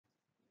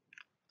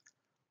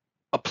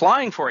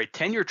Applying for a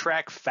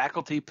tenure-track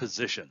faculty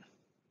position.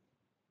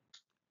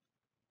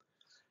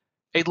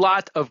 A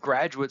lot of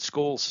graduate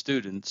school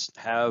students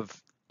have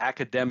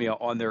academia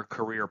on their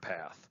career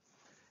path.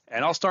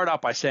 And I'll start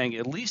out by saying,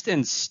 at least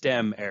in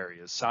STEM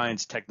areas,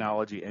 science,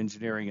 technology,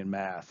 engineering, and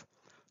math,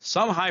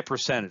 some high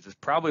percentages,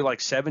 probably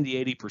like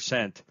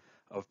 70–80%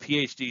 of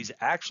PhDs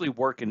actually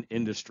work in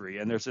industry.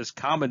 And there's this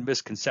common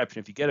misconception,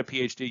 if you get a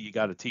PhD, you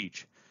got to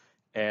teach.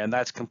 And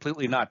that's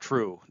completely not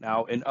true.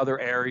 Now, in other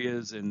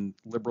areas, in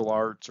liberal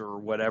arts or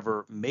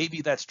whatever,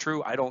 maybe that's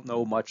true. I don't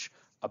know much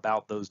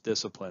about those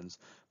disciplines.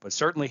 But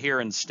certainly here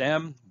in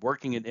STEM,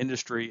 working in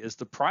industry is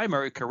the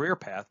primary career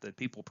path that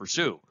people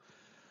pursue.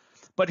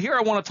 But here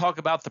I want to talk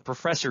about the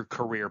professor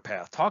career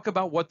path, talk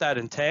about what that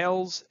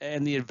entails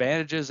and the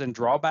advantages and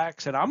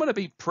drawbacks. And I'm going to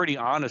be pretty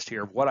honest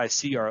here. What I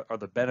see are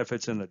the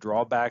benefits and the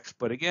drawbacks.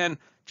 But again,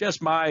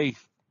 just my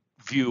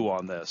view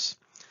on this.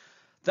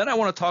 Then I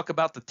want to talk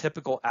about the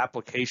typical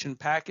application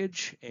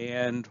package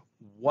and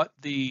what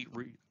the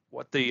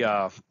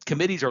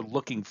committees are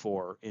looking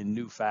for in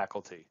new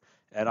faculty.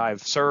 And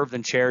I've served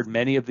and chaired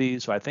many of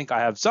these, so I think I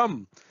have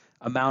some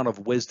amount of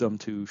wisdom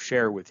to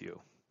share with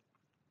you.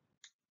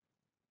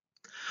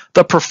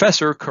 The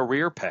professor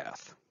career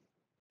path.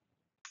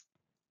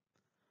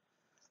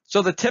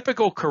 So the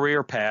typical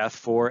career path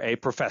for a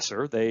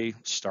professor, they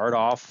start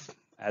off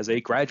as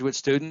a graduate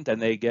student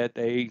and they get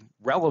a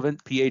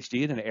relevant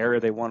PhD in an area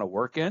they want to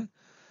work in.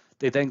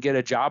 They then get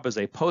a job as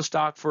a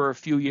postdoc for a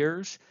few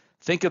years.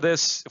 Think of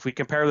this, if we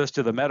compare this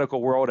to the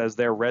medical world, as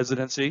their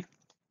residency.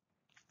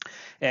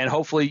 And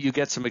hopefully you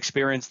get some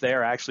experience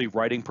there actually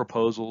writing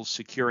proposals,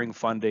 securing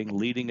funding,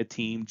 leading a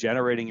team,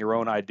 generating your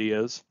own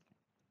ideas.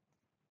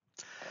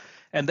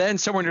 And then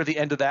somewhere near the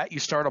end of that, you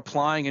start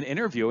applying and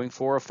interviewing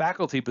for a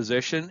faculty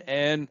position.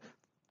 And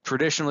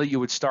traditionally, you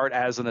would start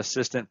as an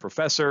assistant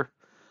professor.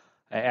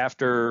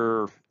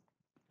 After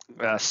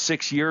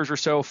 6 years or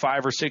so,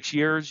 5 or 6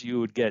 years, you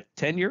would get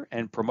tenure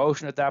and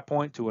promotion at that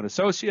point to an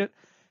associate,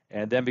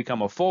 and then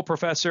become a full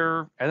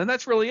professor. And then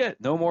that's really it.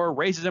 No more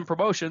raises and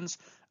promotions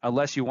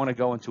unless you want to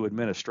go into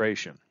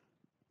administration.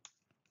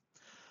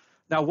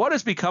 Now, what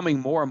is becoming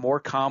more and more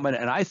common,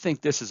 and I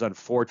think this is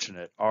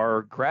unfortunate,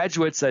 are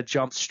graduates that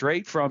jump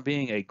straight from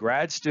being a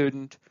grad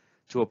student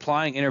to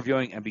applying,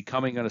 interviewing, and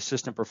becoming an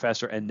assistant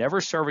professor and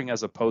never serving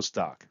as a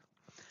postdoc.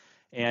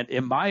 And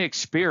in my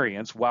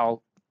experience,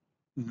 while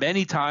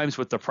many times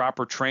with the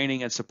proper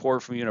training and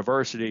support from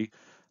university,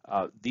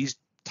 these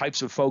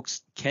types of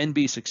folks can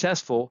be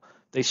successful,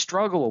 they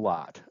struggle a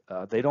lot.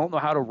 They don't know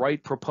how to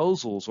write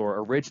proposals or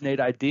originate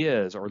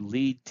ideas or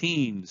lead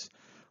teams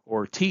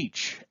or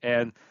teach.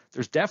 And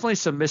there's definitely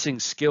some missing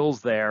skills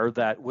there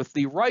that with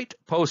the right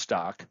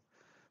postdoc,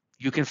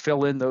 you can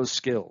fill in those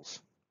skills.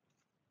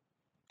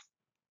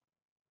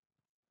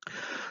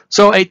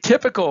 So a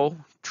typical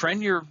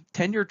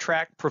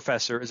tenure-track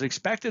professor is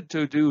expected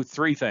to do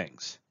 3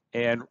 things.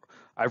 And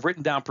I've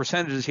written down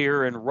percentages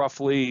here and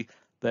roughly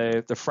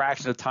the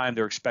fraction of time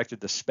they're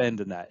expected to spend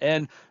in that.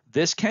 And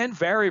this can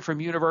vary from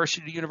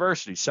university to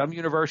university. Some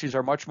universities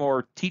are much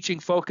more teaching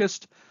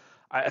focused.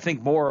 I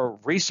think more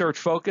research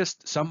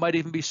focused. Some might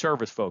even be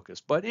service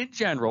focused. But in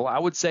general, I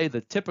would say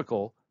the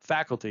typical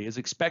faculty is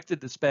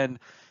expected to spend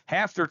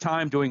half their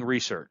time doing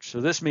research. So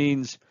this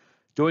means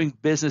doing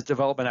business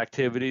development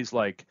activities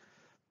like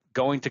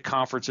going to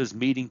conferences,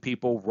 meeting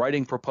people,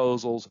 writing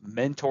proposals,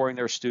 mentoring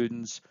their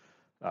students,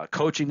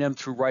 coaching them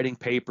through writing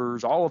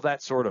papers, all of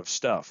that sort of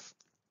stuff.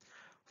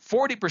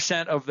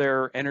 40% of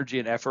their energy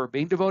and effort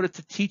being devoted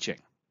to teaching.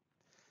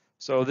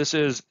 So this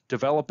is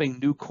developing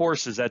new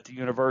courses at the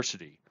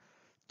university,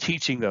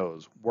 teaching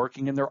those,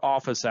 working in their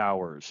office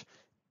hours,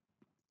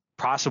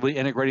 possibly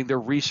integrating their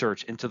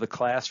research into the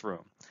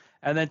classroom.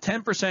 And then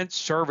 10%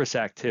 service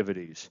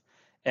activities.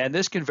 And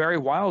this can vary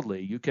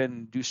wildly. You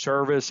can do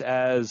service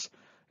as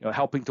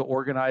helping to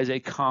organize a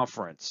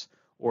conference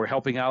or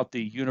helping out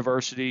the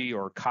university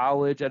or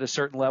college at a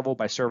certain level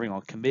by serving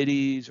on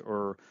committees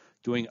or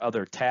doing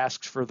other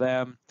tasks for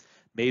them.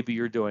 Maybe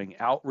you're doing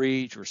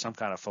outreach or some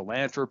kind of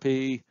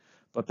philanthropy,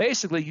 but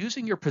basically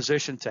using your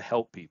position to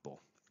help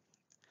people.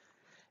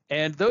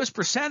 And those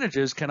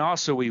percentages can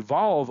also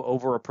evolve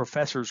over a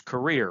professor's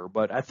career,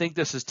 but I think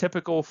this is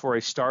typical for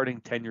a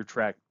starting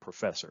tenure-track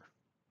professor.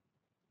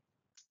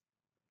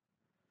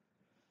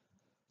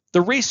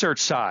 The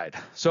research side,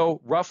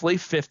 so roughly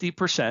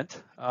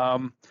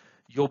 50%,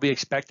 you'll be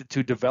expected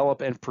to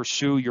develop and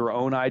pursue your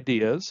own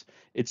ideas.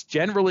 It's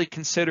generally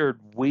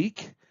considered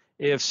weak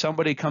if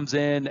somebody comes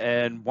in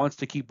and wants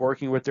to keep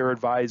working with their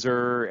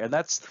advisor, and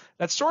that's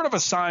sort of a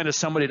sign of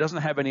somebody who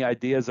doesn't have any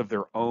ideas of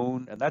their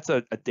own, and that's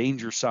a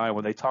danger sign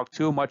when they talk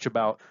too much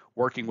about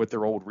working with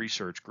their old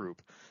research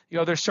group.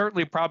 They're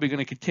certainly probably going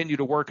to continue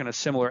to work in a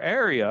similar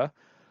area,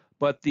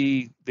 but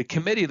the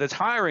committee that's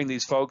hiring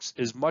these folks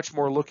is much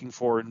more looking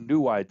for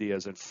new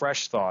ideas and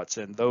fresh thoughts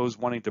and those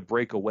wanting to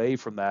break away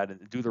from that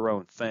and do their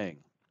own thing.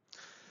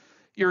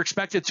 You're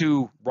expected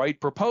to write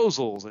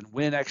proposals and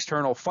win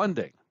external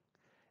funding.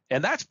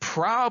 And that's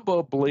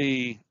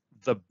probably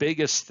the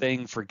biggest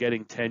thing for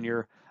getting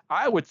tenure.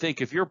 I would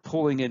think if you're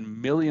pulling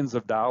in millions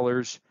of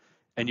dollars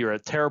and you're a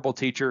terrible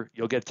teacher,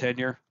 you'll get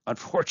tenure.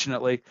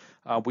 Unfortunately,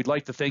 we'd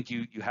like to think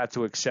you had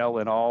to excel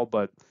in all,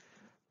 but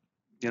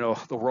the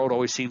world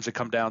always seems to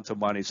come down to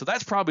money. So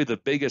that's probably the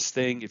biggest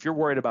thing. If you're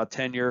worried about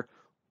tenure,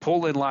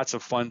 pull in lots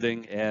of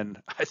funding,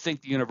 and I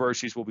think the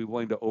universities will be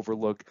willing to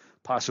overlook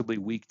possibly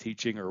weak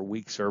teaching or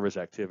weak service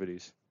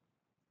activities.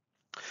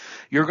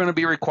 You're going to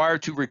be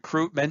required to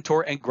recruit,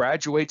 mentor, and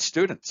graduate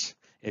students.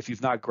 If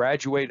you've not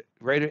graduated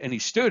any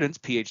students,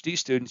 PhD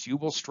students, you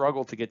will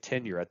struggle to get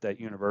tenure at that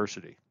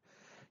university.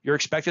 You're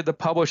expected to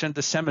publish and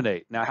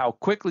disseminate. Now, how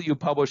quickly you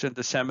publish and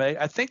disseminate,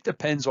 I think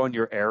depends on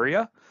your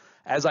area.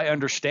 As I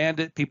understand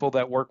it, people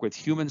that work with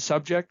human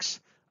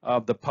subjects,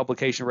 the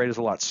publication rate is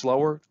a lot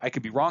slower. I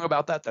could be wrong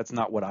about that. That's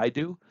not what I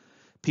do.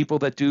 People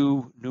that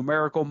do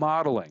numerical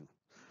modeling,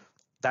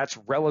 that's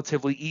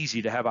relatively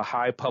easy to have a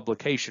high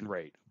publication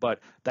rate, but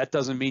that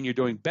doesn't mean you're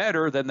doing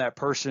better than that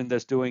person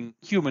that's doing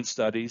human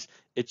studies.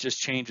 It just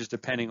changes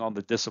depending on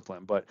the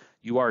discipline, but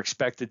you are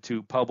expected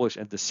to publish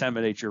and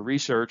disseminate your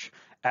research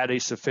at a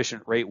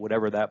sufficient rate,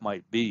 whatever that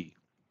might be.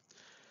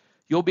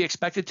 You'll be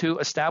expected to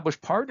establish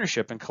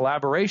partnership and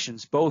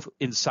collaborations both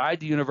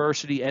inside the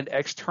university and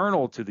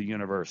external to the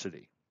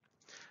university.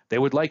 They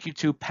would like you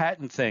to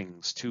patent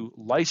things, to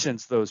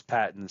license those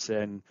patents,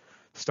 and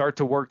start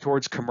to work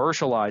towards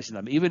commercializing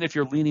them. Even if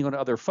you're leaning on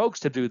other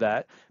folks to do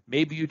that,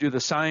 maybe you do the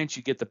science,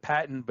 you get the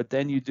patent, but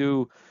then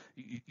you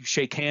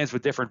shake hands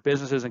with different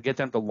businesses and get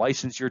them to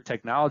license your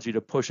technology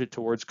to push it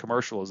towards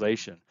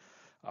commercialization.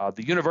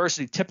 The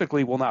university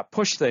typically will not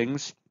push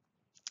things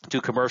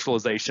to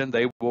commercialization.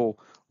 They will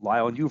rely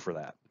on you for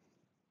that.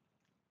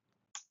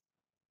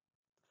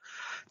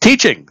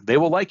 Teaching. They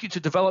will like you to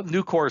develop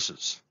new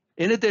courses.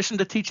 In addition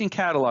to teaching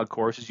catalog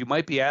courses, you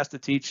might be asked to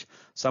teach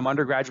some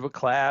undergraduate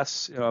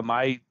class,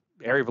 my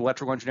area of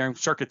electrical engineering,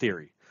 circuit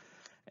theory.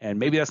 And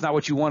maybe that's not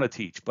what you want to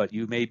teach, but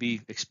you may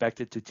be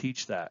expected to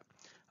teach that.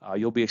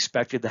 You'll be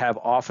expected to have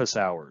office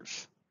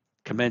hours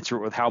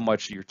commensurate with how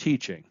much you're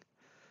teaching.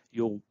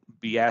 You'll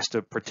be asked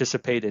to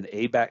participate in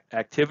ABAC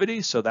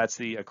activities, so that's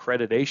the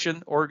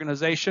accreditation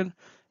organization.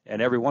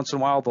 And every once in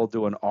a while, they'll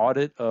do an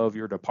audit of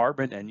your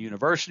department and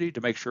university to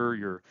make sure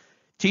you're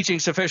teaching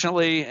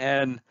sufficiently,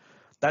 and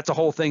that's a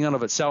whole thing in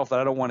of itself that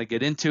I don't want to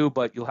get into,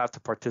 but you'll have to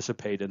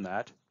participate in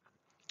that.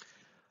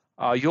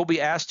 You'll be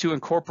asked to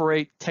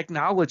incorporate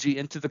technology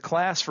into the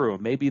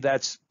classroom. Maybe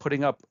that's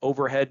putting up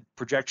overhead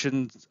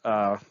projections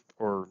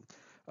or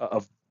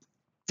of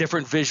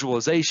different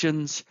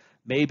visualizations.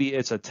 Maybe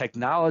it's a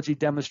technology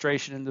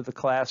demonstration into the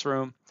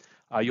classroom.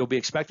 You'll be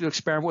expected to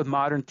experiment with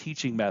modern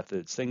teaching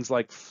methods, things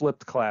like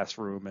flipped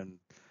classroom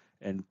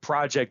and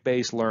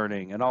project-based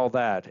learning and all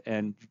that.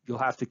 And you'll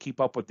have to keep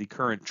up with the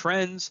current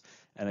trends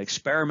and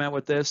experiment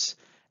with this.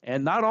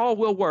 And not all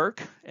will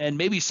work. And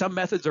maybe some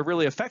methods are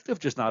really effective,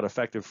 just not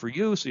effective for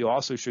you. So you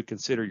also should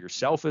consider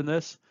yourself in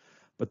this.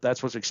 But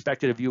that's what's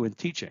expected of you in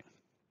teaching.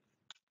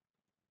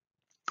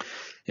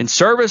 In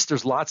service,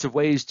 there's lots of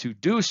ways to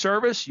do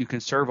service. You can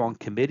serve on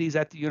committees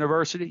at the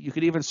university. You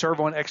could even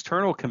serve on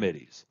external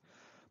committees.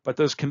 But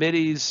those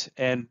committees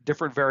and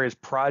different various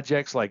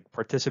projects like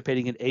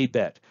participating in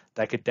ABET,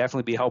 that could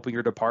definitely be helping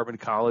your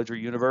department, college, or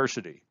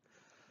university.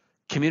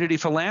 Community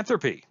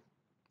philanthropy.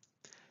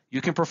 You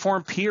can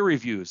perform peer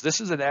reviews.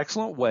 This is an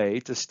excellent way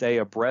to stay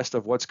abreast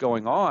of what's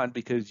going on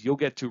because you'll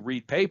get to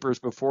read papers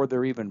before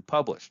they're even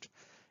published.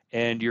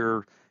 And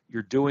you're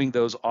doing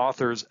those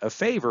authors a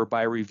favor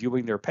by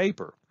reviewing their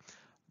paper.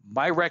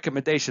 My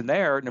recommendation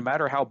there, no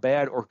matter how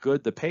bad or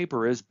good the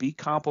paper is, be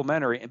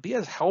complimentary and be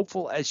as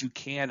helpful as you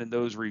can in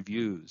those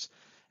reviews.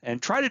 And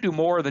try to do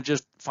more than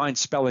just find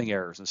spelling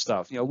errors and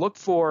stuff. Look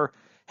for,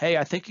 hey,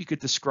 I think you could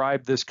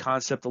describe this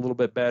concept a little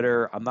bit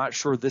better. I'm not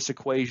sure this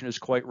equation is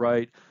quite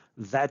right.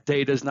 That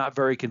data is not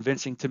very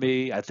convincing to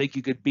me. I think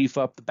you could beef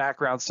up the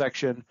background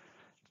section.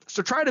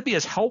 So try to be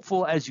as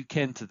helpful as you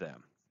can to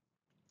them.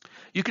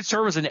 You could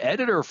serve as an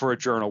editor for a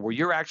journal where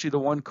you're actually the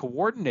one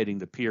coordinating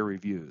the peer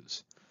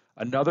reviews.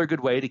 Another good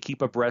way to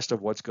keep abreast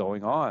of what's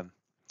going on.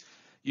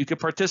 You could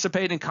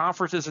participate in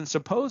conferences and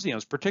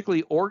symposiums,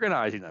 particularly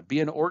organizing them.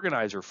 Be an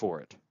organizer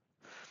for it.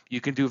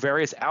 You can do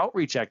various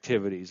outreach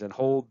activities and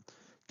hold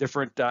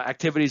different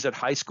activities at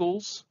high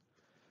schools.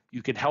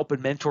 You can help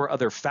and mentor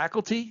other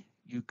faculty.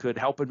 You could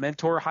help and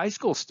mentor high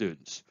school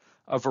students.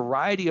 A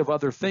variety of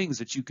other things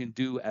that you can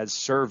do as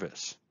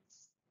service.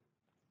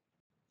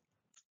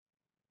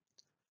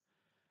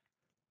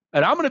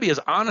 And I'm going to be as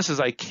honest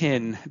as I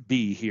can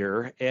be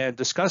here and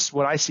discuss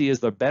what I see as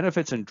the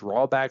benefits and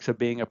drawbacks of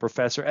being a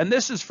professor. And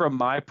this is from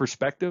my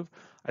perspective.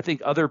 I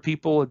think other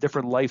people in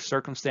different life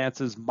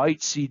circumstances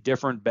might see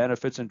different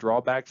benefits and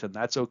drawbacks, and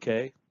that's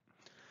okay.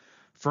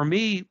 For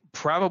me,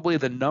 probably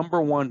the number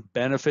one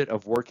benefit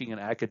of working in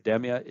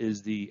academia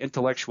is the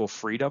intellectual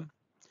freedom.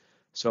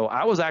 So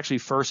I was actually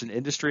first in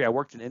industry. I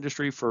worked in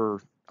industry for,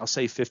 I'll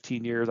say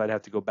 15 years. I'd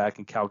have to go back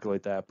and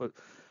calculate that. But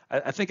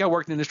I think I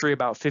worked in industry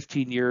about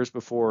 15 years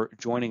before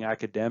joining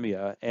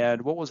academia.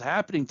 And what was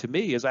happening to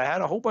me is I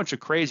had a whole bunch of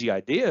crazy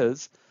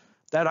ideas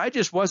that I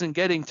just wasn't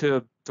getting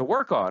to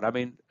work on. I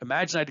mean,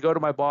 imagine I'd go to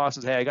my boss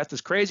and say, hey, I got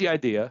this crazy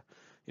idea.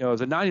 You know,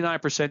 there's a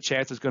 99%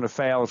 chance it's going to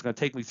fail. It's going to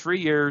take me 3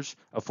 years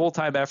of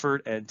full-time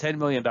effort and $10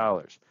 million.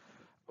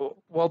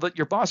 Well,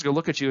 your boss is going to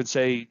look at you and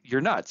say,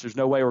 you're nuts. There's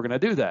no way we're going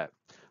to do that.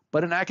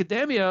 But in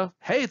academia,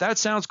 hey, that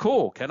sounds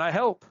cool. Can I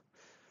help?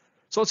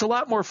 So it's a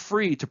lot more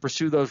free to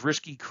pursue those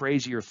risky,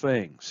 crazier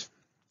things.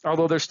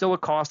 Although there's still a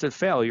cost of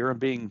failure and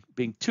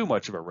being too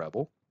much of a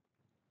rebel.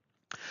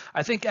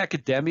 I think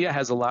academia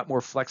has a lot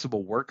more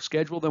flexible work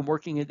schedule than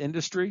working in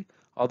industry,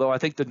 although I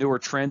think the newer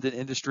trend in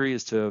industry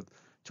is to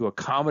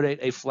accommodate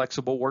a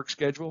flexible work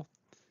schedule.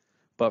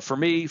 But for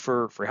me,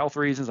 for health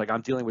reasons, like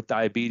I'm dealing with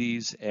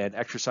diabetes, and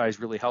exercise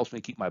really helps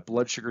me keep my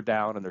blood sugar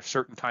down, and there's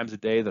certain times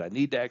of day that I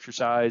need to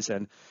exercise.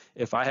 And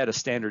if I had a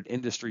standard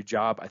industry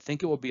job, I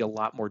think it would be a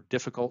lot more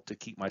difficult to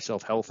keep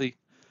myself healthy.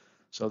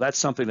 So that's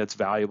something that's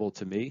valuable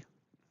to me.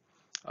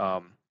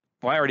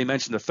 Well, I already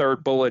mentioned the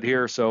third bullet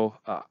here, so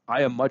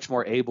I am much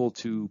more able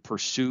to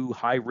pursue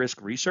high-risk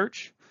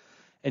research.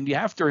 And you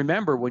have to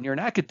remember, when you're in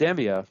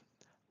academia,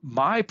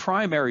 my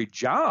primary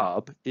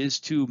job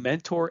is to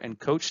mentor and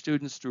coach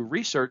students through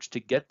research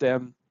to get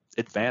them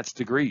advanced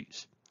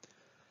degrees.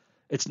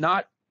 It's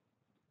not,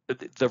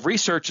 the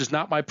research is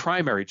not my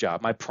primary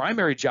job. My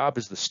primary job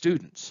is the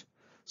students.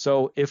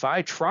 So if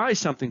I try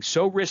something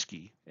so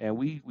risky, and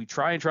we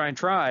try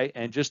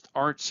and just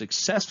aren't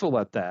successful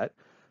at that,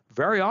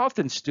 very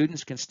often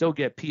students can still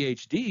get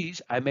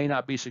PhDs. I may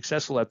not be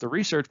successful at the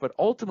research, but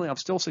ultimately I'm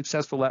still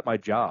successful at my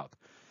job.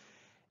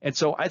 And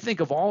so I think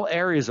of all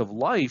areas of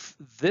life,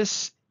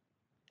 this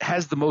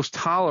has the most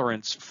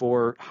tolerance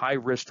for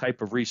high-risk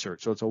type of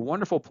research. So it's a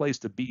wonderful place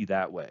to be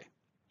that way.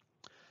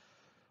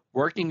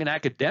 Working in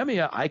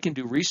academia, I can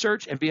do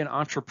research and be an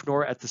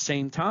entrepreneur at the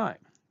same time.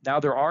 Now,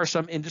 there are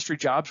some industry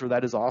jobs where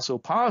that is also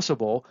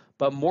possible,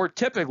 but more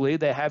typically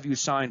they have you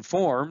sign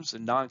forms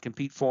and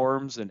non-compete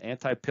forms and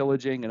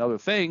anti-pillaging and other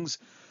things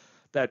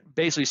that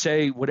basically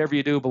say whatever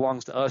you do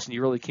belongs to us and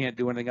you really can't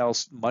do anything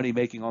else money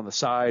making on the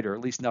side, or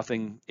at least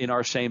nothing in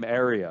our same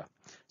area.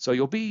 So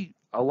you'll be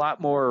a lot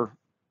more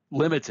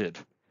limited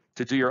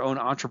to do your own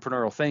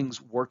entrepreneurial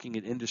things working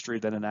in industry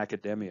than in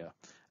academia.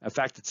 In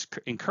fact, it's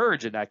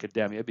encouraged in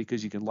academia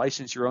because you can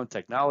license your own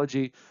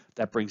technology.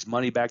 That brings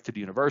money back to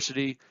the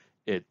university.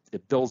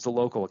 It builds the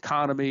local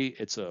economy.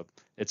 It's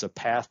a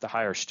path to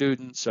hire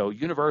students. So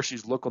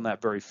universities look on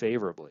that very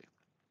favorably.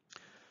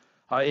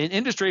 In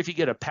industry, if you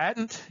get a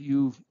patent,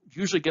 you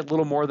usually get a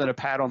little more than a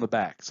pat on the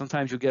back.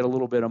 Sometimes you'll get a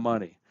little bit of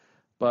money.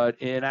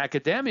 But in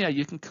academia,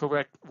 you can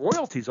collect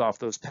royalties off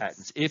those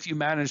patents if you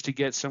manage to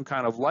get some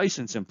kind of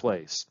license in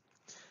place.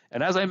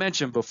 And as I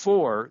mentioned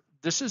before,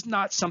 this is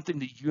not something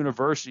that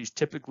universities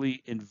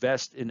typically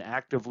invest in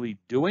actively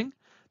doing.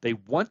 They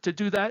want to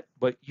do that,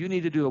 but you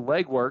need to do the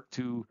legwork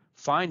to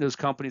find those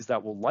companies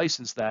that will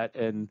license that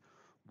and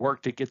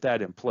work to get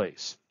that in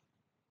place.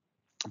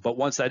 But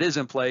once that is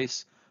in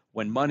place,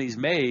 when money's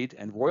made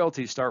and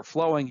royalties start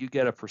flowing, you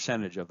get a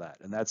percentage of that.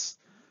 And that's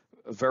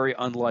very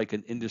unlike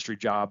an industry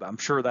job. I'm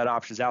sure that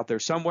option's out there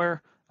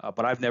somewhere,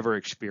 but I've never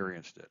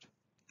experienced it.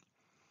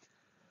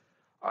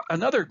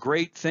 Another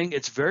great thing,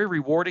 it's very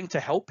rewarding to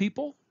help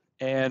people.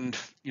 And,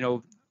 you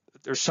know,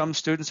 there's some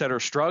students that are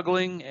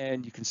struggling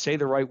and you can say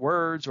the right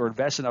words or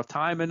invest enough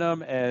time in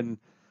them and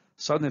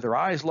suddenly their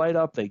eyes light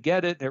up, they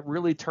get it, and it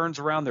really turns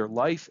around their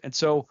life. And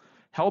so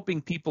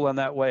helping people in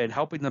that way and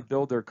helping them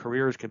build their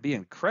careers can be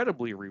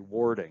incredibly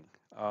rewarding.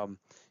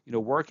 You know,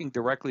 working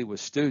directly with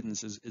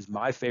students is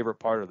my favorite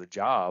part of the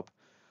job.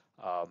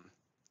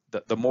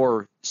 The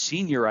more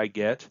senior I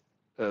get,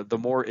 the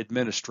more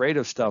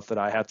administrative stuff that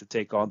I have to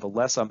take on, the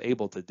less I'm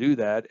able to do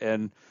that.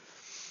 And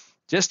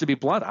just to be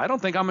blunt, I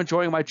don't think I'm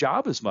enjoying my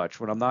job as much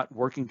when I'm not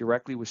working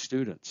directly with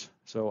students.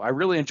 So I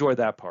really enjoy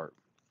that part.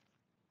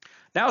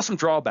 Now some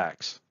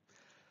drawbacks.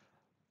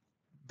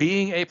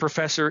 Being a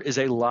professor is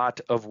a lot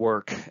of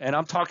work, and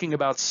I'm talking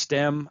about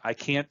STEM. I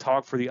can't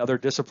talk for the other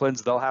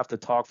disciplines. They'll have to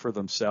talk for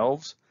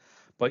themselves,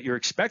 but you're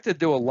expected to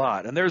do a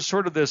lot. And there's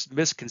sort of this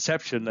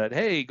misconception that,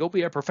 hey, go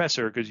be a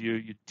professor because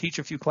you teach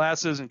a few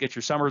classes and get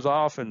your summers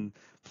off and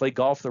play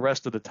golf the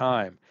rest of the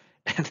time.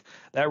 And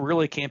that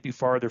really can't be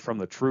farther from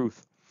the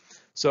truth.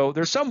 So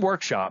there's some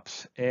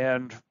workshops,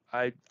 and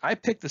I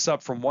picked this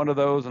up from one of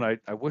those, and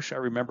I wish I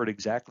remembered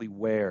exactly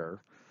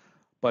where.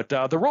 But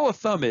the rule of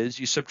thumb is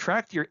you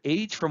subtract your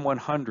age from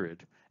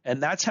 100,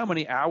 and that's how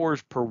many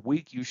hours per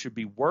week you should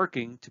be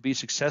working to be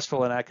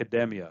successful in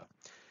academia.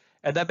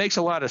 And that makes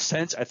a lot of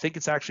sense. I think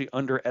it's actually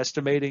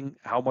underestimating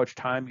how much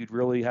time you'd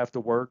really have to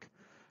work.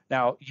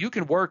 Now, you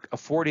can work a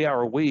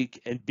 40-hour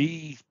week and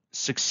be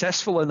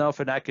successful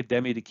enough in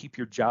academia to keep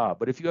your job.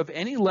 But if you have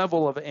any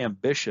level of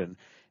ambition,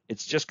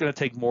 it's just going to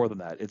take more than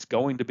that. It's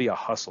going to be a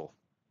hustle.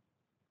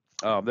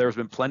 There's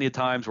been plenty of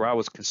times where I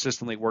was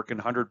consistently working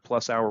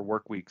 100-plus hour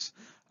work weeks,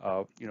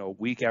 you know,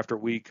 week after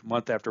week,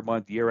 month after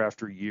month, year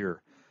after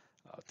year,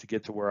 to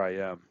get to where I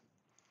am.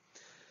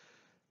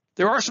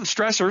 There are some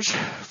stressors.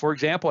 For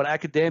example, in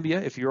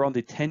academia, if you're on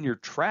the tenure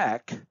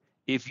track,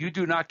 if you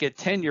do not get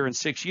tenure in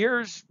 6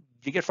 years,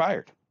 you get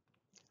fired.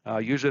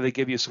 Usually they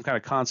give you some kind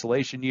of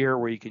consolation year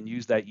where you can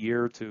use that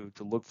year to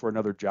look for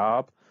another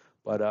job,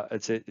 but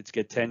it's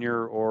get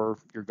tenure or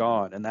you're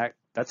gone, and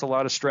that's a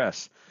lot of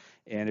stress.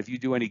 And if you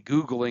do any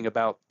Googling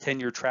about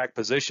tenure track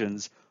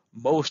positions,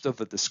 most of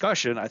the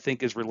discussion I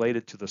think is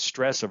related to the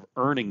stress of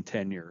earning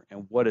tenure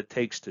and what it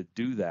takes to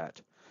do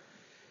that.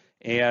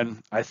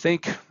 And I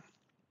think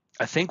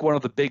one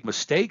of the big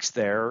mistakes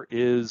there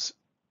is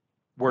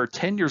where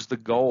tenure's the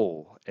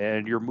goal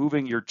and you're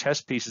moving your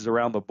chess pieces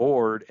around the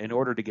board in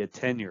order to get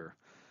tenure.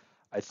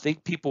 I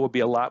think people would be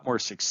a lot more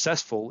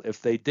successful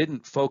if they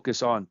didn't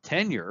focus on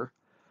tenure,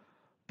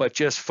 but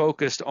just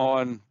focused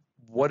on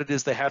what it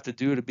is they have to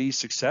do to be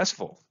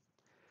successful.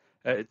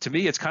 To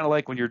me, it's kind of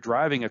like when you're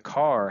driving a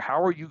car.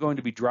 How are you going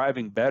to be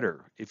driving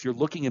better? If you're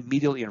looking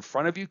immediately in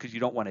front of you because you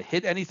don't want to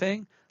hit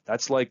anything,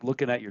 that's like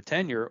looking at your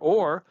tenure,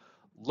 or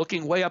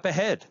looking way up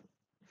ahead.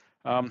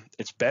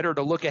 It's better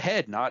to look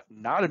ahead, not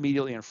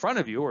immediately in front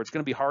of you, or it's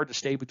going to be hard to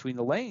stay between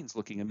the lanes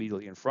looking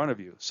immediately in front of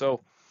you.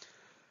 So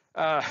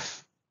uh,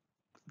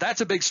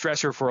 that's a big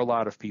stressor for a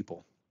lot of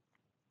people.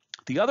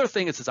 The other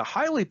thing is it's a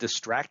highly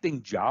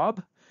distracting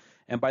job.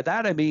 And by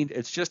that, I mean,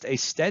 it's just a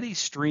steady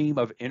stream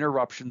of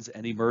interruptions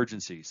and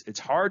emergencies. It's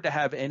hard to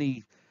have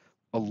any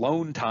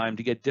alone time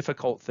to get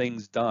difficult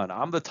things done.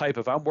 I'm the type,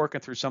 if I'm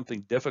working through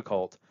something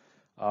difficult,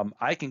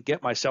 I can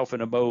get myself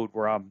in a mode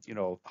where I'm,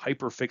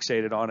 hyper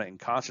fixated on it and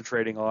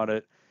concentrating on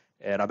it.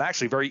 And I'm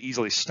actually very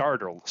easily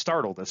startled.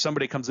 If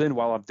somebody comes in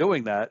while I'm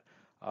doing that,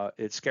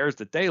 it scares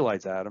the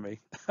daylights out of me.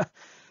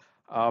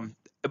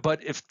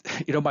 But if,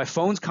 my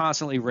phone's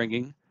constantly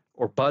ringing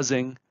or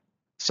buzzing,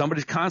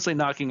 somebody's constantly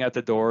knocking at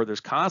the door, there's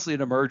constantly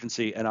an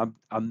emergency, and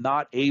I'm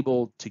not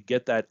able to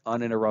get that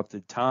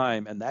uninterrupted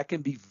time. And that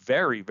can be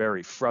very,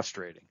 very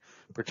frustrating,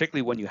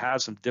 particularly when you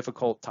have some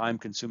difficult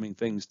time-consuming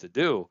things to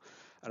do.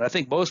 And I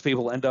think most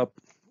people end up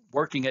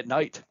working at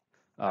night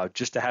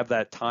just to have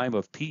that time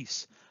of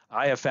peace.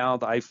 I have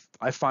found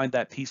I find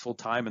that peaceful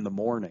time in the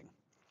morning.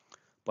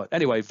 But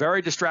anyway,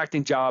 very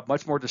distracting job,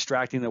 much more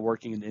distracting than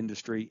working in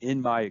industry,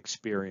 in my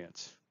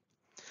experience.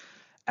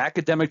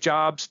 Academic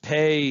jobs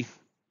pay,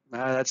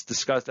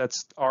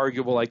 that's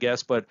arguable, I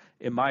guess, but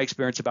in my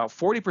experience, about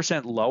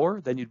 40% lower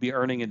than you'd be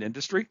earning in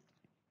industry.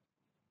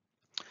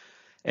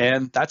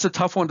 And that's a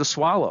tough one to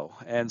swallow.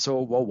 And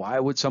so, well, why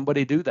would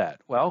somebody do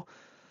that? Well,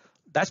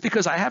 that's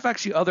because I have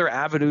actually other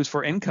avenues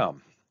for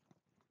income.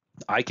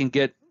 I can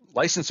get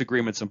license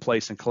agreements in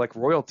place and collect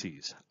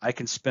royalties. I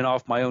can spin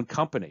off my own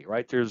company,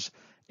 right?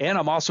 And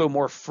I'm also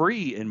more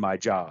free in my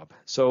job.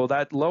 So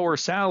that lower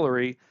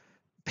salary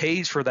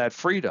pays for that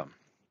freedom.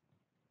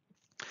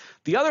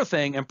 The other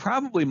thing, and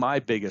probably my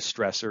biggest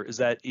stressor, is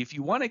that if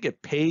you want to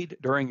get paid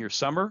during your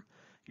summer,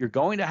 you're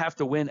going to have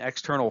to win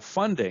external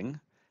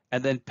funding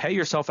and then pay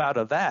yourself out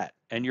of that.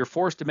 And you're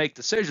forced to make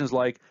decisions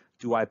like,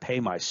 do I pay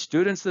my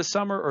students this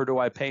summer or do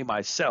I pay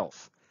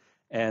myself?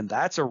 And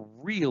that's a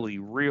really,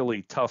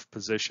 really tough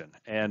position.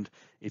 And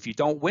if you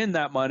don't win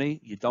that money,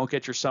 you don't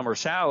get your summer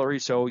salary.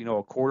 So,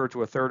 a quarter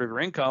to a third of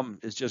your income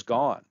is just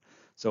gone.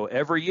 So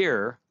every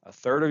year, a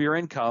third of your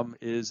income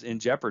is in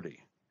jeopardy.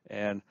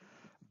 And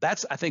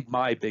that's, I think,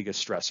 my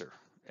biggest stressor.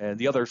 And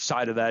the other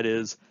side of that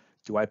is,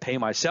 do I pay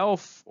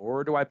myself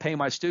or do I pay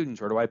my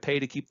students or do I pay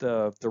to keep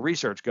the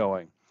research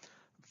going?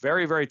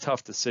 Very, very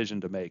tough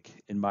decision to make,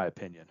 in my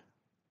opinion.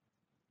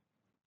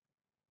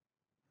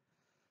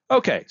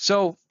 Okay,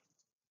 so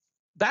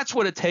that's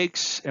what it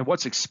takes and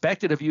what's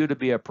expected of you to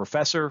be a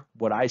professor,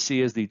 what I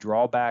see as the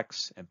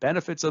drawbacks and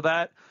benefits of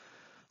that.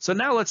 So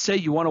now let's say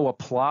you want to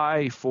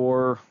apply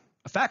for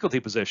a faculty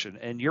position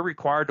and you're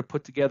required to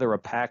put together a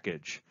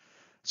package.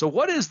 So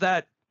what is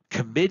that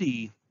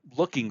committee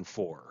looking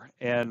for?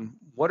 And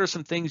what are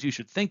some things you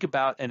should think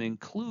about and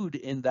include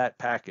in that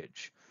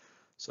package?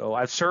 So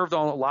I've served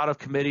on a lot of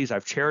committees.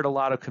 I've chaired a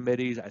lot of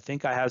committees. I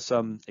think I have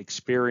some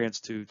experience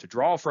to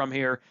draw from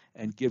here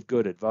and give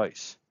good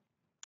advice.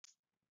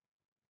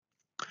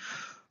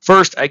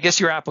 First, I guess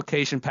your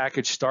application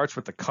package starts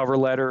with the cover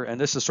letter, and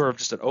this is sort of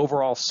just an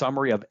overall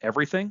summary of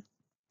everything.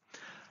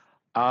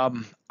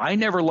 I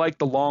never liked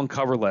the long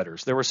cover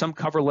letters. There were some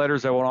cover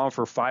letters that went on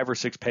for 5 or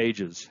 6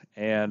 pages,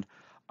 and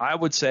I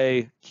would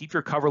say keep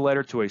your cover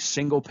letter to a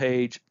single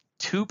page,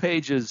 2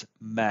 pages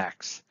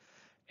max.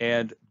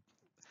 And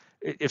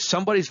if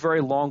somebody's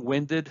very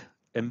long-winded,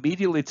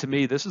 immediately to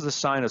me, this is a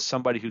sign of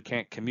somebody who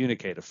can't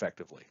communicate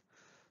effectively.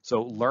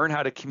 So learn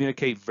how to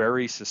communicate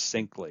very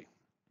succinctly.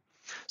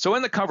 So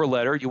in the cover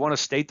letter, you want to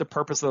state the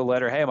purpose of the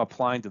letter. Hey, I'm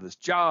applying to this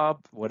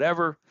job,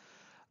 whatever.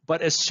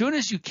 But as soon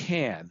as you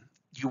can,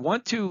 you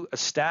want to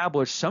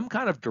establish some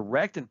kind of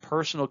direct and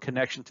personal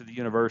connection to the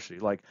university.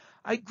 Like,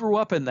 I grew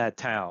up in that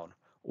town,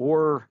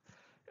 or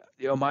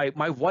my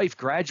wife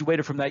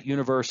graduated from that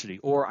university,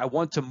 or I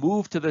want to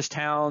move to this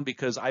town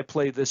because I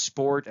play this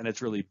sport and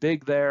it's really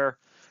big there,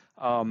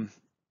 or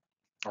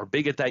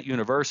big at that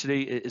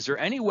university. Is there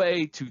any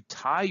way to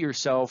tie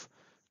yourself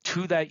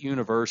to that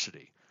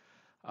university?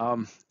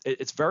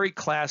 It's very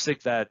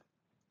classic that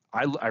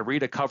I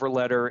read a cover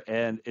letter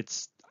and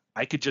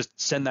I could just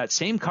send that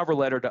same cover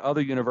letter to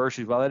other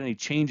universities without any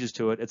changes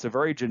to it. It's a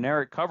very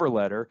generic cover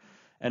letter,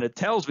 and it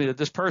tells me that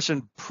this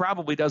person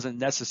probably doesn't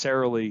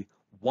necessarily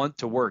want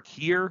to work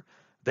here.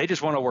 They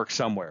just want to work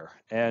somewhere,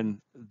 and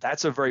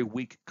that's a very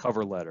weak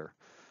cover letter.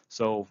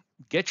 So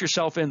get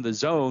yourself in the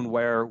zone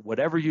where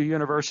whatever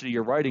university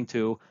you're writing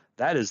to,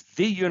 that is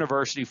the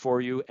university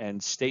for you,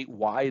 and state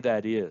why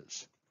that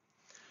is.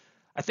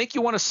 I think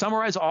you want to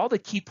summarize all the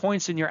key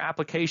points in your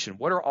application.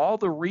 What are all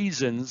the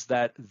reasons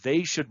that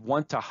they should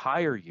want to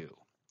hire you?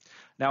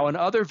 Now, in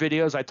other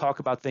videos, I talk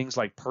about things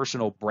like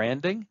personal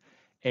branding,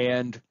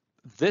 and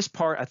this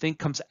part I think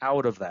comes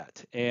out of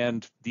that,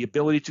 and the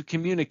ability to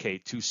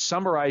communicate, to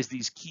summarize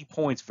these key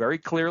points very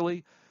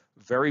clearly,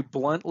 very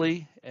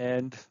bluntly,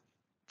 and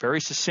very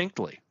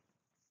succinctly.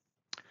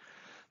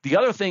 The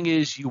other thing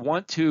is you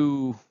want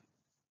to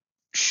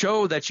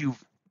show that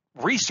you've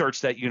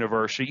researched that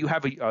university, you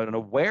have an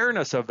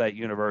awareness of that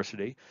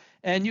university,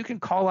 and you can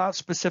call out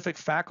specific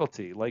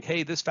faculty like,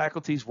 hey, this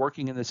faculty is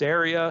working in this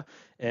area,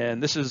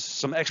 and this is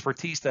some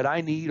expertise that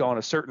I need on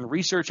a certain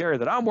research area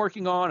that I'm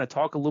working on, and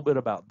talk a little bit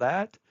about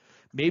that.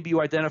 Maybe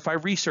you identify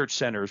research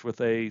centers with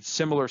a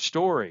similar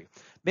story.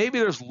 Maybe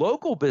there's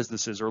local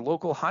businesses or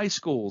local high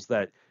schools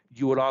that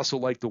you would also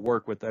like to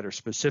work with that are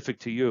specific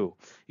to you.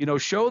 You know,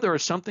 show there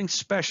is something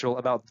special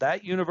about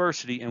that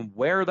university and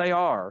where they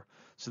are,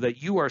 so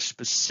that you are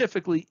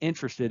specifically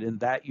interested in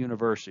that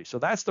university. So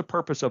that's the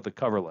purpose of the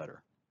cover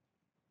letter.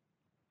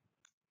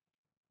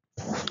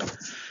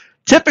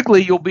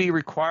 Typically, you'll be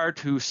required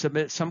to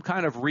submit some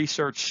kind of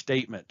research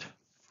statement.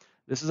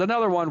 This is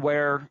another one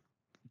where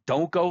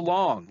don't go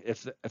long.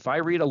 If I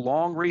read a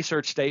long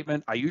research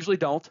statement, I usually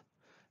don't,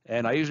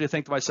 and I usually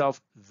think to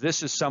myself,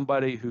 this is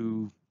somebody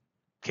who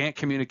can't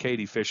communicate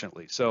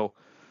efficiently. So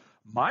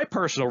my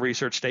personal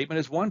research statement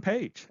is 1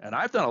 page, and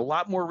I've done a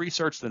lot more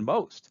research than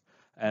most.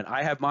 And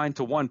I have mine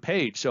to 1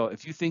 page. So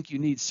if you think you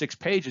need 6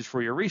 pages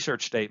for your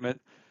research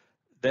statement,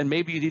 then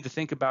maybe you need to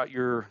think about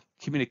your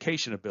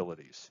communication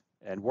abilities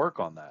and work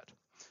on that.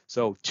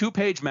 So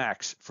 2-page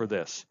max for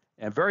this.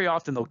 And very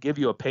often they'll give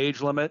you a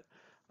page limit.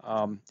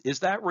 Is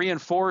that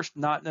reinforced?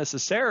 Not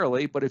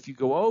necessarily, but if you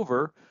go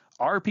over,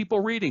 are people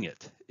reading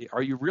it?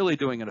 Are you really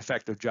doing an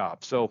effective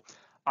job? So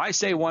I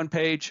say 1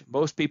 page.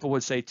 Most people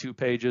would say 2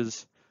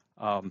 pages.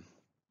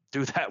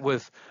 Do that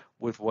with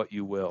what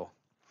you will.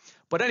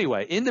 But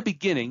anyway, in the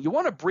beginning, you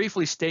want to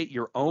briefly state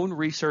your own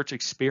research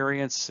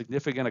experience,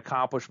 significant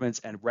accomplishments,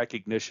 and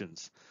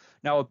recognitions.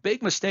 Now, a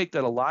big mistake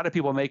that a lot of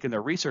people make in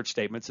their research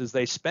statements is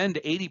they spend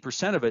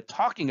 80% of it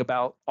talking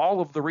about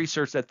all of the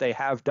research that they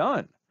have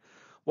done.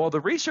 Well, the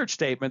research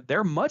statement,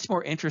 they're much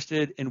more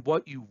interested in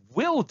what you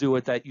will do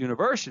at that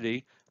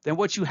university than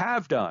what you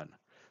have done.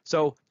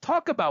 So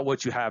talk about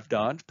what you have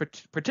done,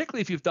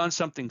 particularly if you've done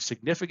something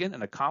significant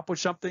and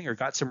accomplished something or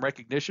got some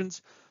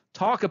recognitions.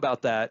 Talk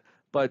about that,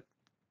 but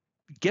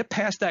get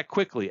past that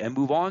quickly and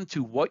move on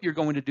to what you're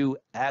going to do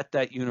at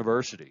that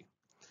university.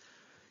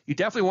 You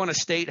definitely want to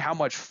state how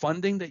much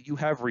funding that you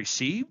have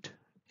received.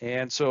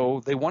 And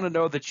so they want to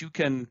know that you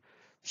can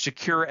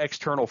secure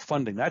external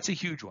funding. That's a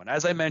huge one.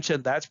 As I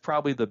mentioned, that's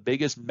probably the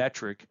biggest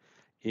metric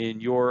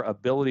in your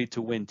ability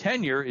to win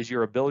tenure is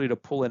your ability to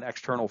pull in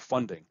external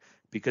funding.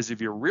 Because if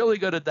you're really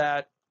good at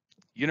that,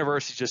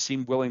 universities just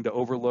seem willing to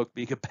overlook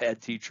being a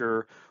bad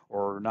teacher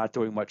or not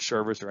doing much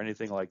service or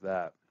anything like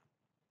that.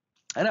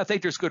 And I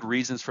think there's good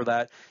reasons for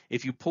that.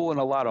 If you pull in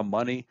a lot of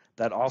money,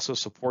 that also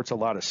supports a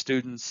lot of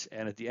students.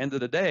 And at the end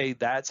of the day,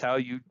 that's how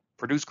you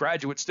produce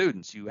graduate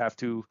students. You have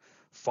to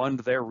fund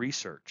their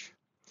research.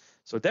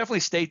 So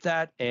definitely state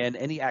that and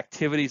any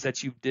activities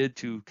that you did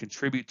to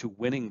contribute to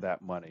winning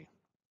that money.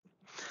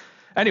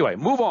 Anyway,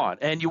 move on.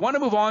 And you want to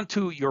move on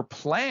to your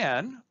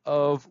plan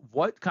of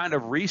what kind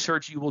of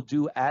research you will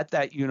do at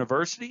that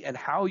university and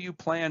how you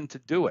plan to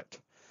do it.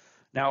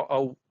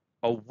 Now,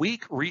 a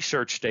weak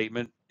research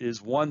statement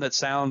is one that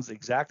sounds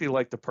exactly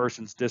like the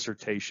person's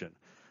dissertation.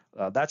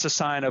 That's a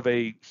sign of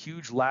a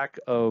huge lack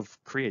of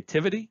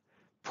creativity,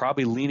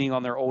 probably leaning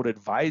on their old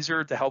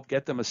advisor to help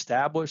get them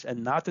established.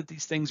 And not that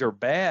these things are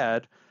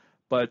bad,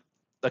 but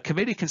the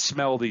committee can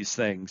smell these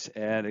things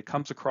and it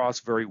comes across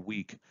very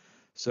weak.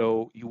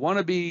 So you want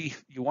to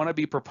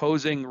be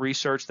proposing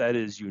research that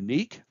is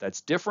unique,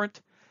 that's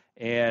different,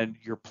 and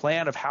your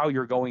plan of how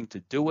you're going to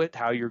do it,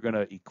 how you're going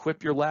to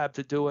equip your lab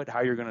to do it,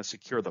 how you're going to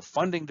secure the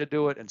funding to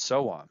do it, and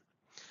so on.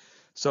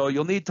 So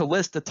you'll need to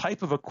list the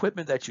type of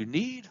equipment that you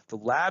need, the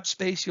lab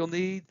space you'll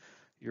need,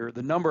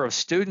 the number of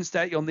students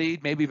that you'll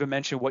need, maybe even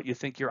mention what you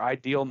think your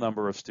ideal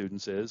number of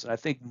students is. And I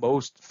think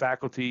most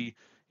faculty,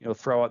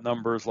 throw out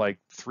numbers like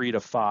 3 to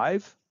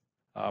 5.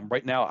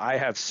 Right now I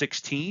have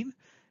 16,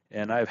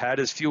 and I've had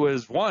as few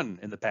as 1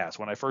 in the past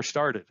when I first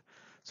started.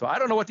 So I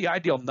don't know what the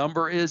ideal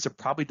number is. It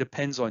probably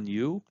depends on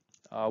you.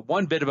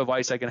 One bit of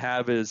advice I can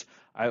have is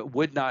I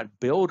would not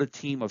build a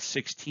team of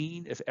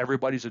 16 if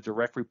everybody's a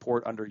direct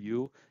report under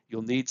you.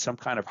 You'll need some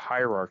kind of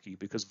hierarchy,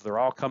 because if they're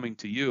all coming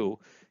to you,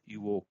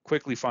 you will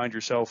quickly find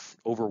yourself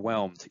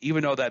overwhelmed,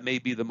 even though that may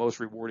be the most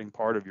rewarding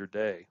part of your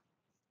day.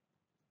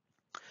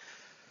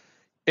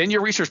 In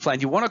your research plan,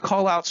 you want to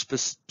call out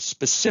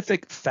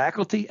specific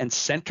faculty and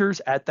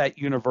centers at that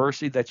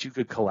university that you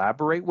could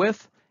collaborate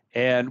with.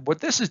 And what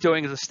this is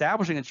doing is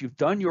establishing that you've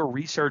done your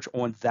research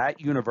on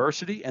that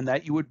university and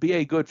that you would be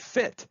a good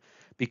fit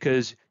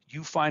because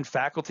you find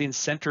faculty and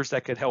centers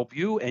that could help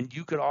you, and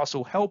you could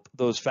also help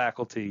those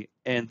faculty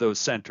and those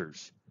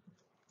centers.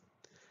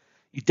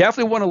 You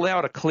definitely want to lay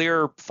out a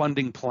clear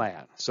funding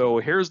plan. So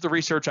here's the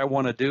research I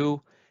want to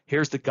do.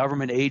 Here's the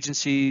government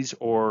agencies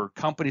or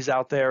companies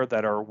out there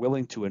that are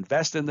willing to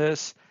invest in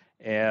this.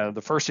 And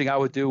the first thing I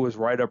would do is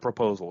write a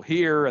proposal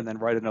here and then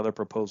write another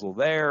proposal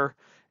there.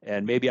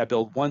 And maybe I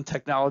build one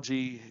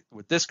technology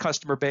with this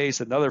customer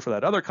base, another for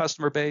that other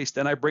customer base.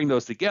 Then I bring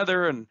those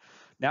together and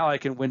now I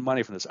can win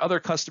money from this other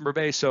customer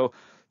base. So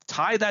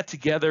tie that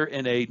together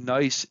in a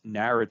nice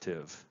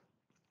narrative.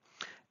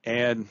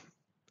 And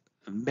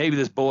maybe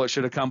this bullet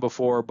should have come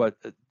before, but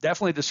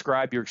definitely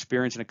describe your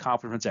experience and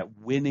accomplishments at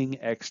winning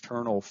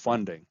external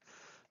funding.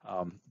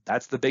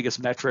 That's the biggest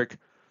metric.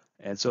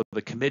 And so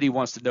the committee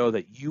wants to know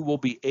that you will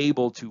be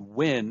able to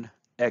win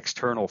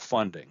external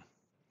funding.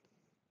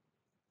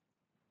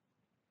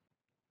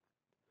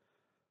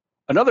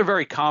 Another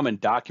very common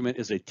document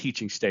is a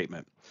teaching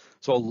statement.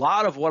 So a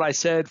lot of what I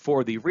said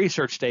for the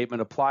research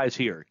statement applies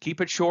here.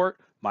 Keep it short.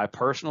 My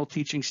personal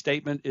teaching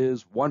statement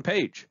is 1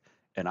 page.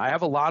 And I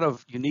have a lot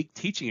of unique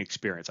teaching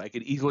experience. I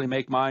could easily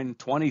make mine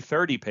 20,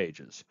 30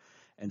 pages.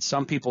 And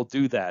some people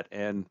do that.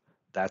 And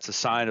that's a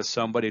sign of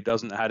somebody who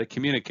doesn't know how to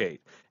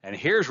communicate. And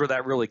here's where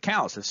that really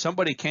counts. If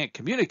somebody can't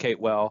communicate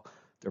well,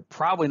 they're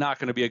probably not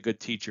going to be a good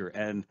teacher.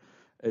 And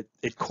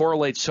it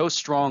correlates so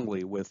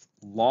strongly with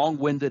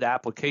long-winded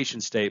application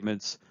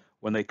statements.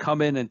 When they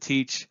come in and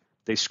teach,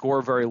 they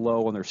score very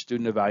low on their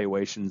student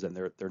evaluations, and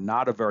they're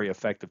not a very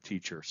effective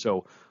teacher.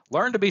 So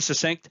learn to be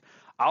succinct.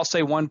 I'll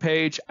say 1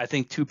 page. I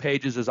think 2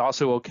 pages is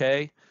also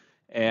okay.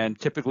 And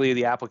typically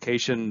the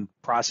application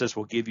process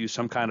will give you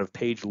some kind of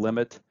page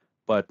limit,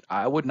 but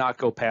I would not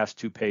go past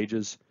 2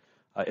 pages.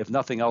 If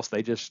nothing else,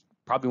 they just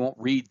probably won't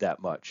read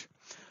that much.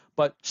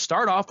 But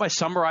start off by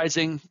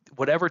summarizing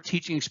whatever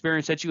teaching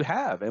experience that you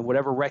have and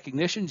whatever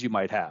recognitions you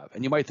might have.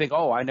 And you might think,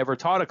 oh, I never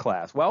taught a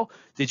class. Well,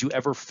 did you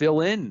ever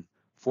fill in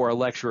for a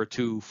lecture or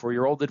two for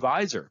your old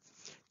advisor?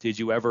 Did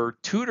you ever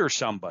tutor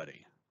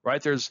somebody?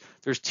 Right? There's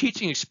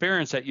teaching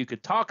experience that you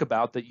could talk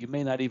about that you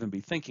may not even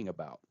be thinking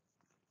about.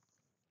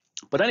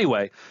 But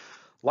anyway,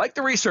 like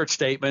the research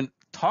statement,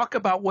 talk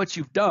about what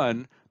you've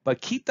done, but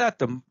keep that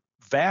the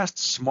vast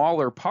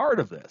smaller part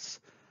of this.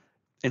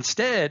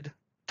 Instead,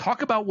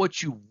 talk about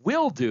what you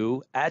will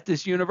do at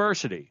this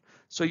university.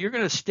 So you're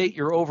going to state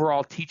your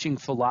overall teaching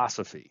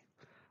philosophy.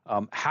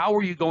 How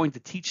are you going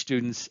to teach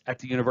students at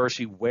the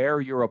university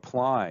where you're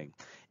applying?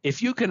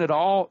 If you can at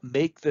all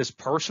make this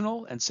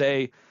personal and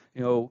say,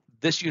 you know,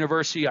 this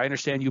university, I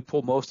understand you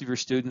pull most of your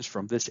students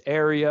from this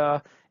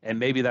area, and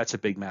maybe that's a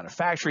big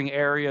manufacturing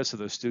area, so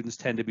those students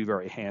tend to be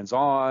very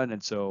hands-on,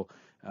 and so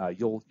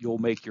you'll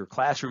make your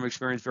classroom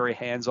experience very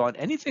hands-on.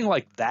 Anything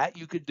like that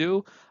you could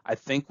do, I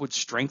think would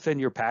strengthen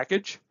your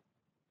package.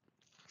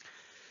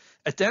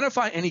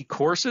 Identify any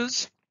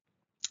courses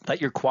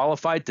that you're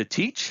qualified to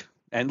teach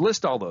and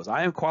list all those.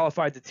 I am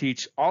qualified to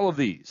teach all of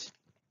these.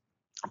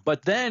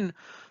 But then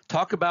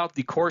talk about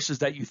the courses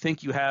that you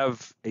think you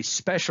have a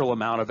special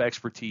amount of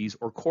expertise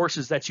or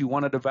courses that you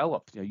want to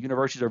develop. You know,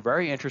 universities are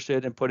very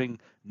interested in putting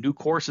new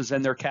courses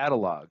in their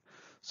catalog,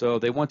 so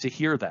they want to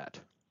hear that.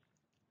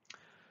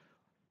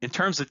 In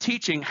terms of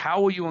teaching, how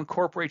will you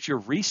incorporate your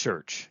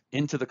research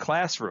into the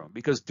classroom?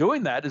 Because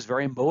doing that is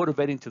very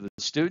motivating to the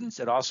students.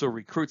 It also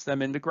recruits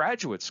them into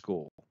graduate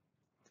school.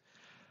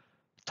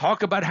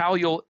 Talk about how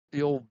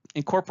you'll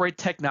incorporate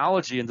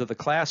technology into the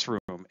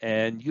classroom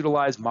and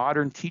utilize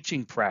modern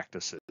teaching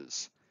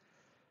practices.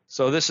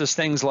 So this is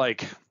things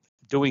like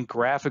doing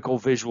graphical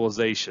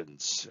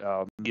visualizations.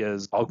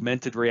 As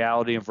augmented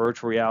reality and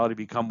virtual reality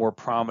become more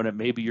prominent,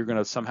 maybe you're going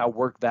to somehow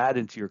work that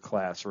into your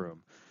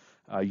classroom.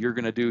 You're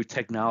going to do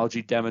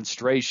technology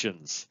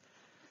demonstrations,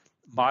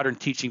 modern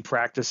teaching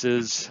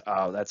practices.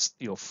 That's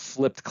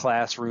flipped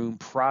classroom,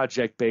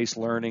 project-based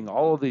learning,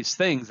 all of these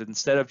things.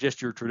 Instead of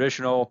just your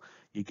traditional,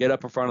 you get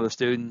up in front of the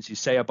students, you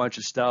say a bunch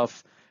of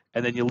stuff,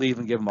 and then you leave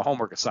and give them a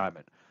homework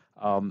assignment.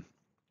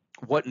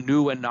 What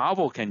new and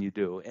novel can you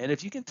do? And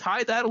if you can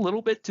tie that a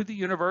little bit to the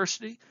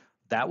university,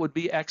 that would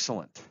be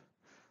excellent.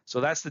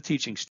 So that's the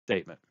teaching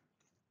statement.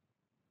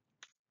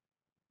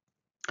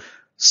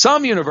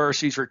 Some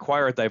universities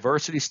require a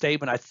diversity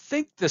statement. I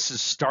think this is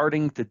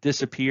starting to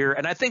disappear,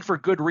 and I think for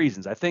good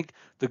reasons. I think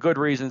the good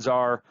reasons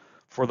are,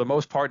 for the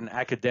most part in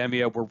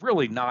academia, we're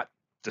really not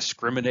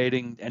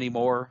discriminating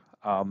anymore.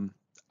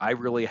 I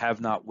really have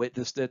not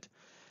witnessed it.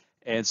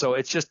 And so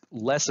it's just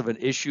less of an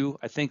issue.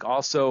 I think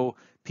also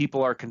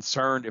people are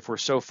concerned, if we're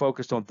so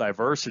focused on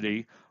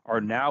diversity,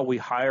 are now we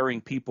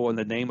hiring people in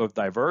the name of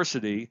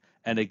diversity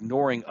and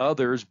ignoring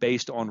others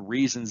based on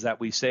reasons that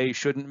we say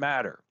shouldn't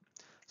matter.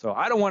 So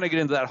I don't want to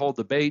get into that whole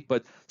debate,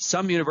 but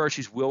some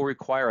universities will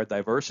require a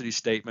diversity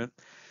statement.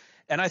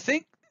 And I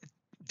think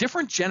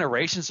Different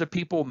generations of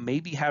people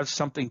maybe have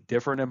something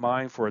different in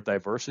mind for a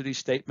diversity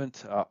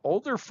statement.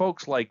 Older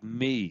folks like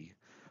me,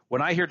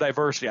 when I hear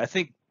diversity, I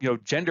think,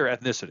 gender,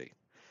 ethnicity.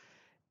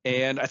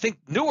 And I think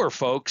newer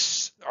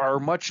folks are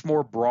much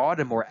more broad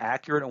and more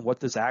accurate on what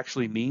this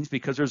actually means,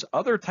 because there's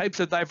other types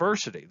of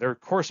diversity.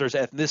 Of course, there's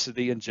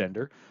ethnicity and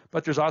gender,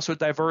 but there's also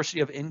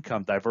diversity of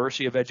income,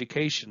 diversity of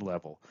education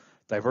level,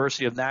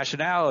 diversity of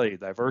nationality,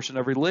 diversity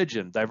of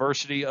religion,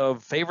 diversity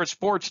of favorite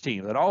sports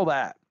team, and all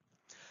that.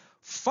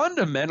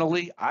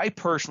 Fundamentally, I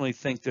personally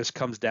think this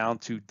comes down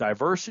to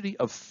diversity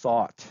of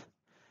thought.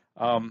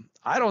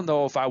 I don't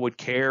know if I would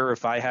care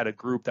if I had a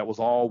group that was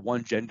all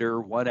one gender,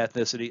 one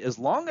ethnicity, as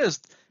long as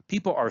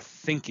people are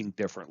thinking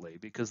differently,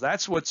 because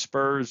that's what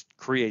spurs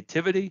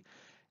creativity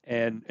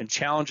and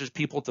challenges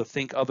people to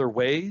think other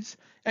ways.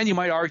 And you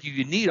might argue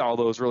you need all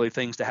those really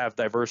things to have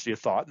diversity of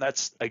thought, and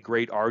that's a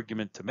great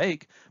argument to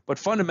make. But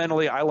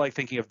fundamentally, I like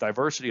thinking of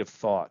diversity of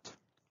thought.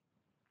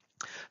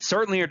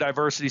 Certainly your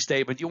diversity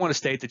statement, you want to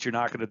state that you're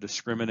not going to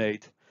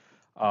discriminate.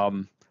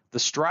 The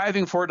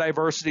striving for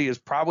diversity is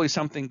probably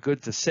something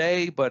good to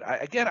say, but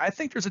again, I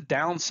think there's a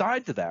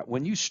downside to that.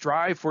 When you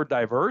strive for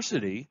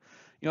diversity,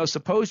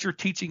 suppose you're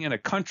teaching in a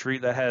country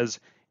that has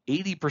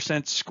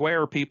 80%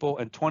 square people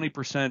and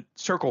 20%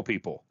 circle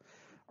people.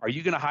 Are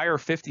you going to hire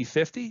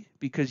 50-50?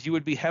 Because you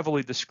would be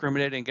heavily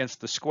discriminating against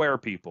the square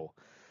people.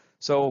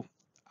 So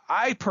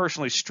I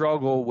personally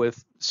struggle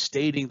with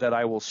stating that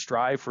I will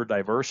strive for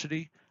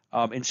diversity.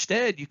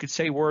 Instead, you could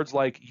say words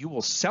like, you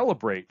will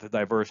celebrate the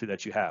diversity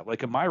that you have.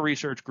 Like in my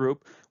research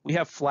group, we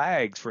have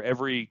flags for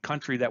every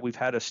country that we've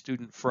had a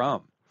student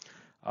from.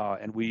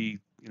 And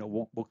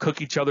we'll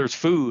cook each other's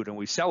food and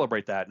we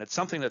celebrate that. And it's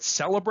something that's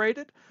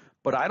celebrated,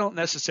 but I don't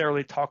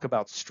necessarily talk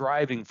about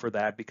striving for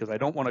that, because I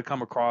don't want to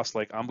come across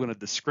like I'm going to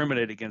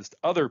discriminate against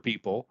other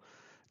people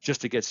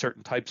just to get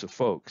certain types of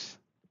folks.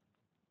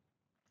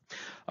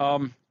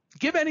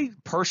 Give any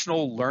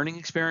personal learning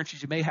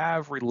experiences you may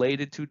have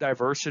related to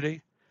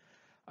diversity.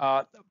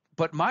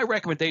 But my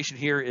recommendation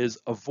here is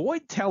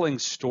avoid telling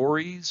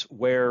stories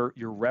where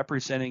you're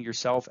representing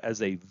yourself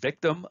as a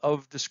victim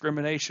of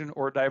discrimination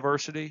or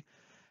diversity,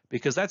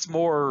 because that's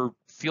more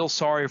feel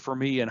sorry for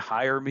me and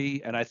hire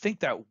me, and I think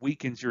that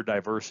weakens your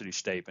diversity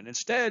statement.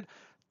 Instead,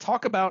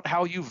 talk about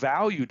how you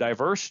value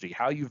diversity,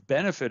 how you've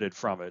benefited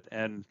from it,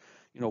 and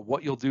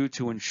what you'll do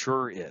to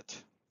ensure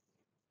it.